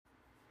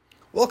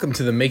Welcome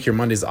to the Make Your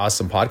Mondays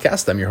Awesome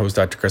podcast. I'm your host,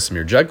 Dr.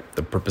 Krasimir Jug.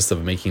 The purpose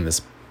of making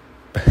this,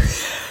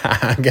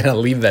 I'm going to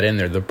leave that in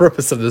there. The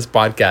purpose of this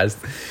podcast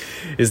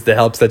is to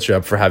help set you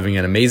up for having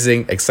an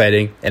amazing,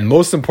 exciting, and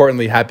most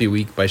importantly, happy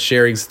week by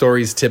sharing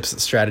stories,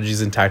 tips, strategies,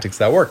 and tactics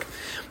that work.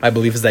 My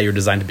belief is that you're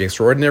designed to be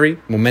extraordinary.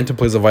 Momentum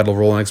plays a vital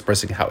role in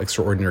expressing how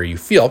extraordinary you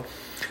feel.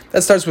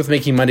 That starts with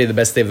making Monday the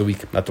best day of the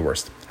week, not the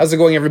worst. How's it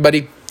going,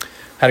 everybody?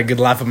 Had a good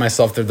laugh at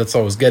myself there. That's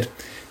always good.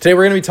 Today,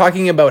 we're going to be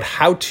talking about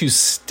how to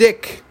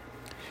stick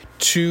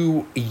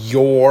to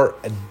your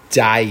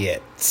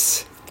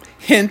diet.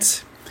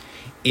 Hint,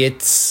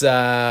 it's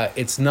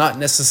not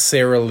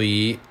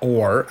necessarily,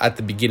 or at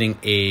the beginning,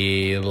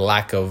 a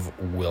lack of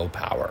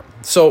willpower.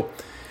 So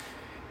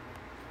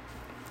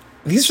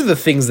these are the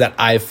things that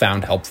I've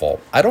found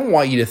helpful. I don't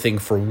want you to think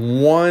for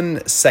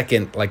 1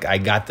 second like I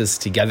got this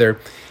together.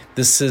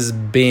 This has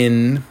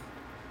been,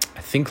 I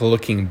think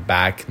looking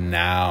back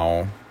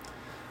now,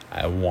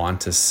 I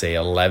want to say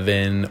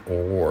 11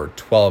 or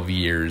 12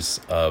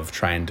 years of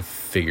trying to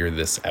figure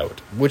this out,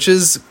 which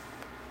is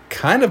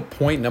kind of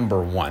point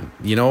number one.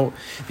 You know,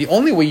 the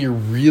only way you're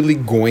really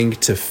going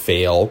to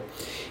fail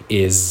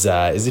is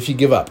if you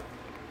give up,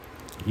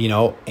 you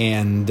know,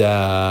 and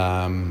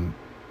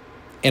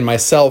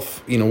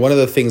myself, you know, one of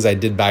the things I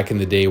did back in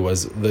the day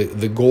was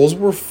the goals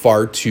were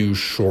far too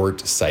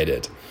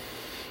short-sighted.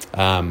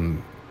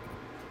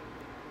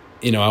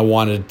 You know, I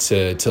wanted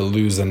to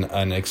lose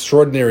an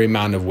extraordinary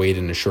amount of weight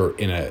in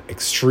an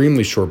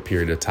extremely short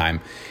period of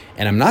time.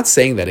 And I'm not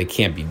saying that it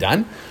can't be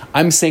done.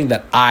 I'm saying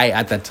that I,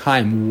 at that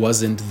time,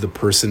 wasn't the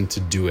person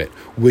to do it,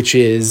 which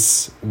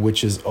is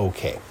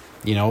okay.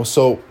 You know,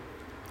 so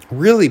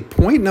really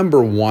point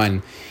number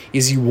one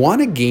is you want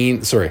to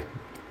gain,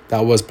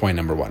 that was point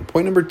number one.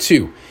 Point number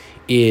two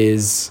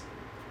is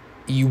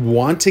you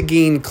want to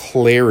gain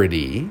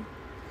clarity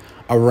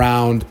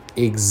around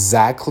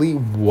exactly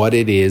what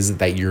it is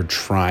that you're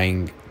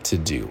trying to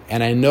do.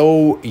 And I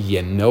know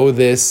you know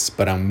this,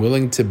 but I'm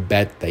willing to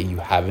bet that you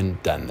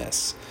haven't done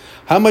this.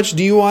 How much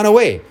do you want to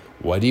weigh?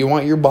 What do you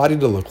want your body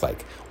to look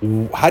like?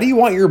 How do you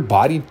want your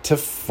body to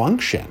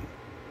function?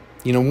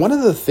 You know, one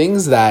of the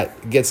things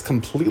that gets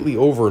completely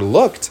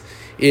overlooked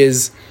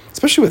is,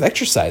 especially with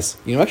exercise,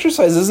 you know,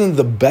 exercise isn't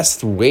the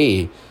best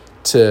way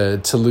to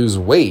lose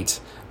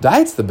weight.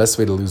 Diet's the best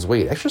way to lose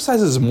weight.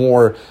 Exercise is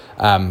more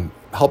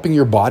helping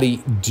your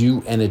body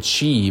do and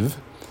achieve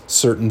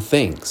certain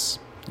things,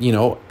 you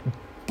know.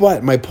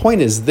 But my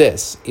point is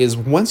this, is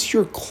once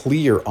you're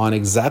clear on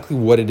exactly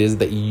what it is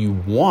that you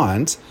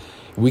want,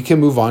 we can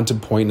move on to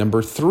point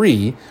number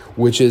three,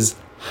 which is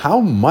how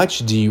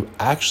much do you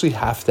actually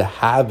have to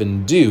have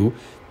and do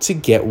to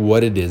get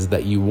what it is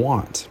that you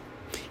want?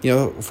 You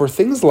know, for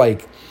things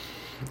like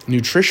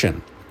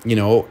nutrition, you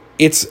know,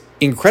 it's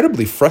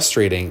incredibly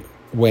frustrating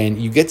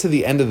when you get to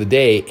the end of the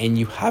day and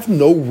you have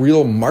no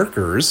real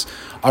markers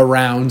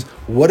around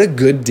what a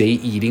good day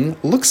eating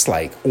looks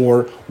like,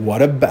 or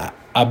what a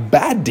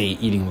bad day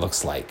eating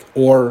looks like,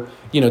 or,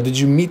 you know, did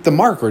you meet the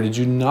mark or did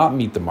you not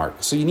meet the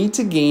mark? So you need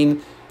to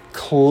gain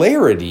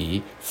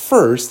clarity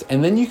first,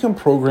 and then you can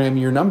program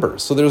your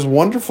numbers. So there's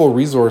wonderful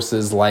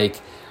resources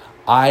like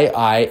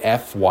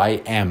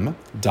iifym.com,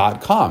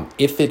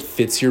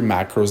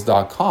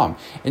 ifitfitsyourmacros.com,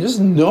 and just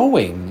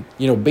knowing,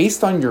 you know,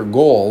 based on your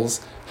goals,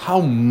 how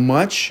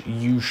much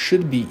you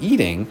should be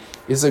eating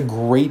is a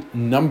great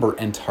number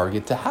and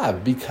target to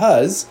have,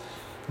 because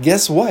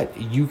guess what?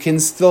 You can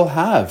still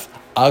have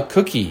a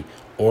cookie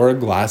or a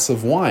glass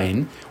of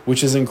wine,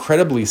 which is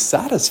incredibly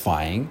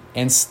satisfying,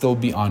 and still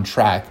be on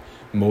track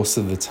most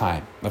of the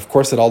time. Of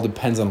course, it all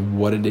depends on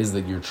what it is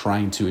that you're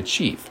trying to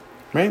achieve,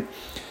 right?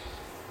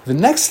 The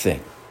next thing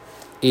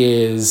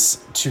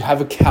is to have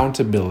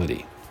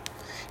accountability.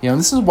 You know,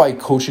 this is why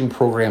coaching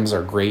programs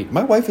are great.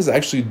 My wife is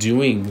actually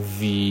doing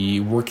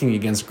the Working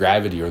Against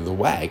Gravity, or the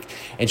WAG,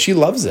 and she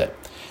loves it.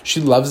 She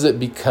loves it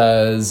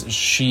because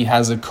she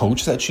has a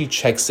coach that she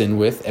checks in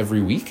with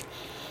every week.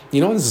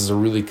 You know, this is a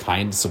really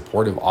kind,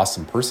 supportive,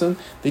 awesome person.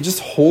 They just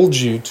hold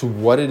you to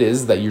what it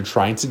is that you're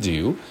trying to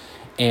do.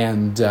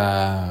 And,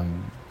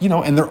 you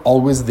know, and they're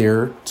always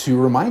there to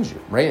remind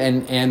you, right?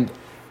 And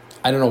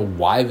I don't know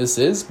why this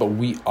is, but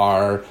we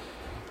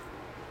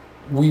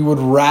would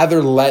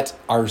rather let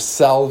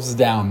ourselves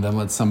down than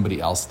let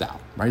somebody else down,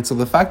 right? So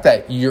the fact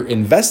that you're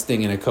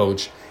investing in a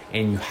coach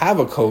and you have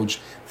a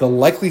coach, the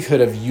likelihood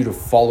of you to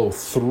follow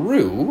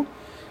through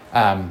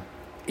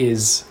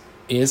is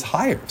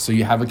higher. So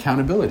you have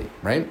accountability,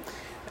 right?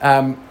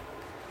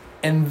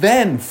 And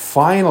then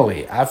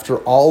finally, after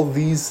all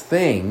these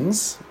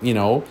things, you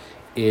know,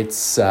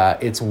 it's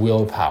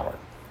willpower.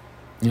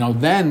 You know,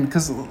 then,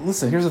 because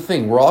listen, here's the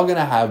thing: we're all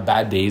gonna have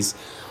bad days.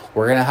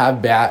 We're gonna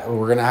have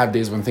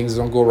days when things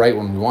don't go right,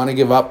 when we want to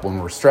give up, when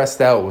we're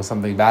stressed out, when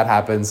something bad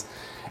happens,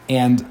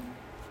 and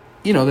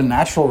you know, the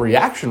natural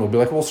reaction will be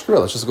like, well, screw it,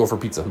 let's just go for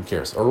pizza. Who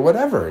cares? Or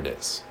whatever it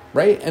is,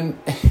 right? And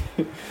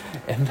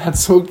and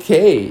that's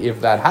okay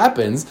if that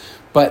happens.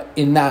 But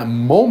in that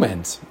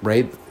moment,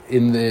 right,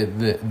 in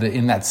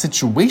in that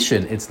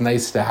situation, it's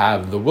nice to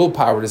have the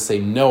willpower to say,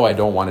 no, I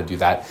don't want to do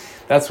that.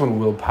 that's when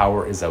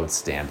willpower is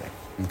outstanding.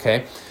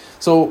 Okay.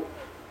 So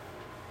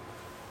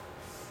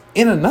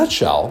in a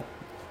nutshell,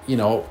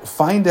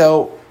 find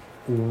out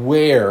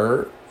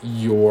where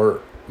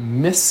you're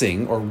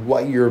missing or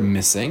what you're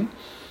missing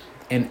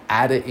and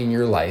add it in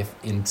your life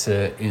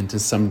into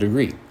some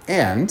degree.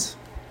 And,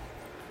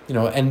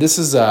 and this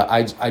is,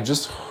 I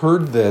just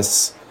heard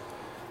this,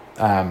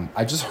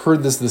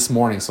 this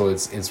morning. So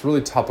it's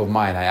really top of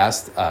mind. I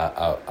asked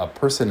a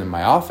person in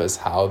my office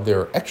how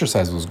their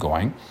exercise was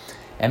going,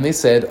 and they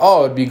said,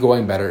 it'd be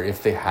going better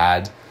if they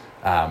had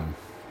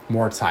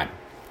more time.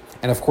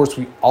 And of course,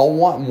 we all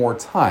want more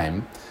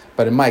time,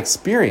 but in my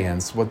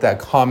experience, what that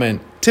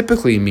comment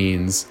typically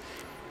means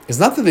is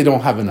not that they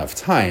don't have enough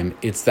time,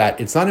 it's that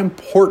it's not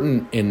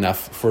important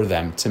enough for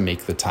them to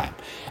make the time.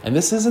 And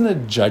this isn't a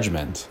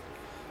judgment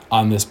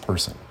on this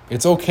person.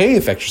 It's okay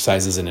if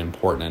exercise isn't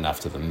important enough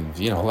to them.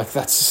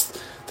 That's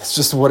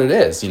just what it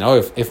is.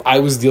 If I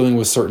was dealing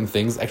with certain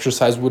things,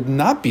 exercise would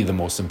not be the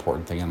most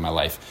important thing in my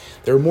life.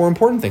 There are more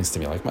important things to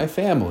me, like my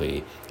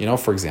family,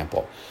 for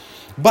example.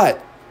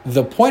 But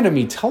the point of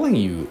me telling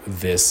you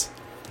this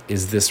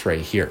is this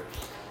right here.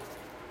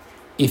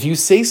 If you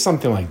say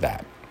something like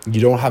that,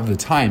 you don't have the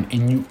time,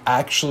 and you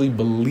actually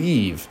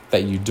believe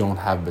that you don't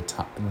have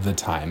the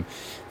time,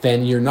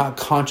 then you're not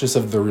conscious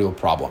of the real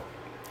problem,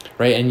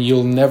 right? And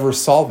you'll never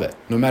solve it.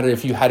 No matter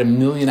if you had 1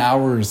 million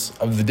hours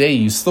of the day,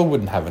 you still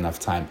wouldn't have enough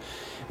time.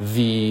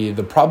 The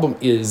problem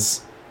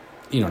is,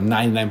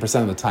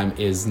 99% of the time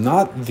is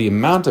not the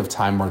amount of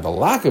time or the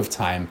lack of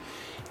time,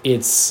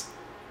 it's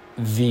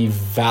the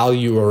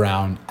value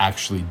around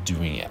actually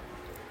doing it.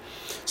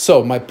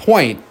 So my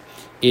point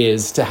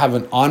is to have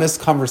an honest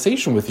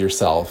conversation with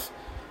yourself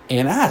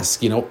and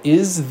ask,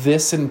 is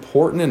this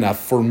important enough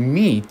for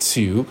me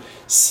to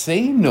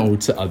say no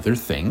to other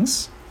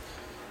things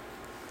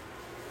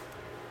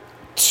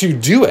to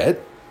do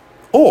it,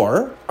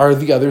 or are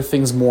the other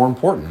things more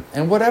important?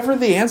 And whatever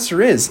the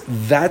answer is,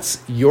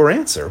 that's your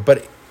answer.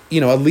 But,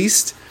 at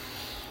least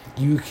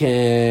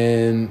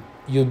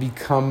you'll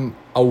become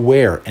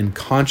aware and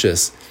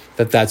conscious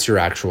that that's your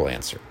actual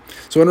answer.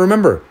 So, and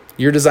remember,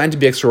 you're designed to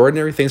be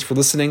extraordinary. Thanks for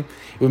listening.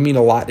 It would mean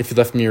a lot if you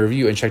left me a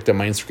review and checked out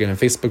my Instagram and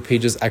Facebook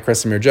pages at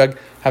Kresimir Jug.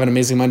 Have an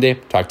amazing Monday.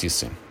 Talk to you soon.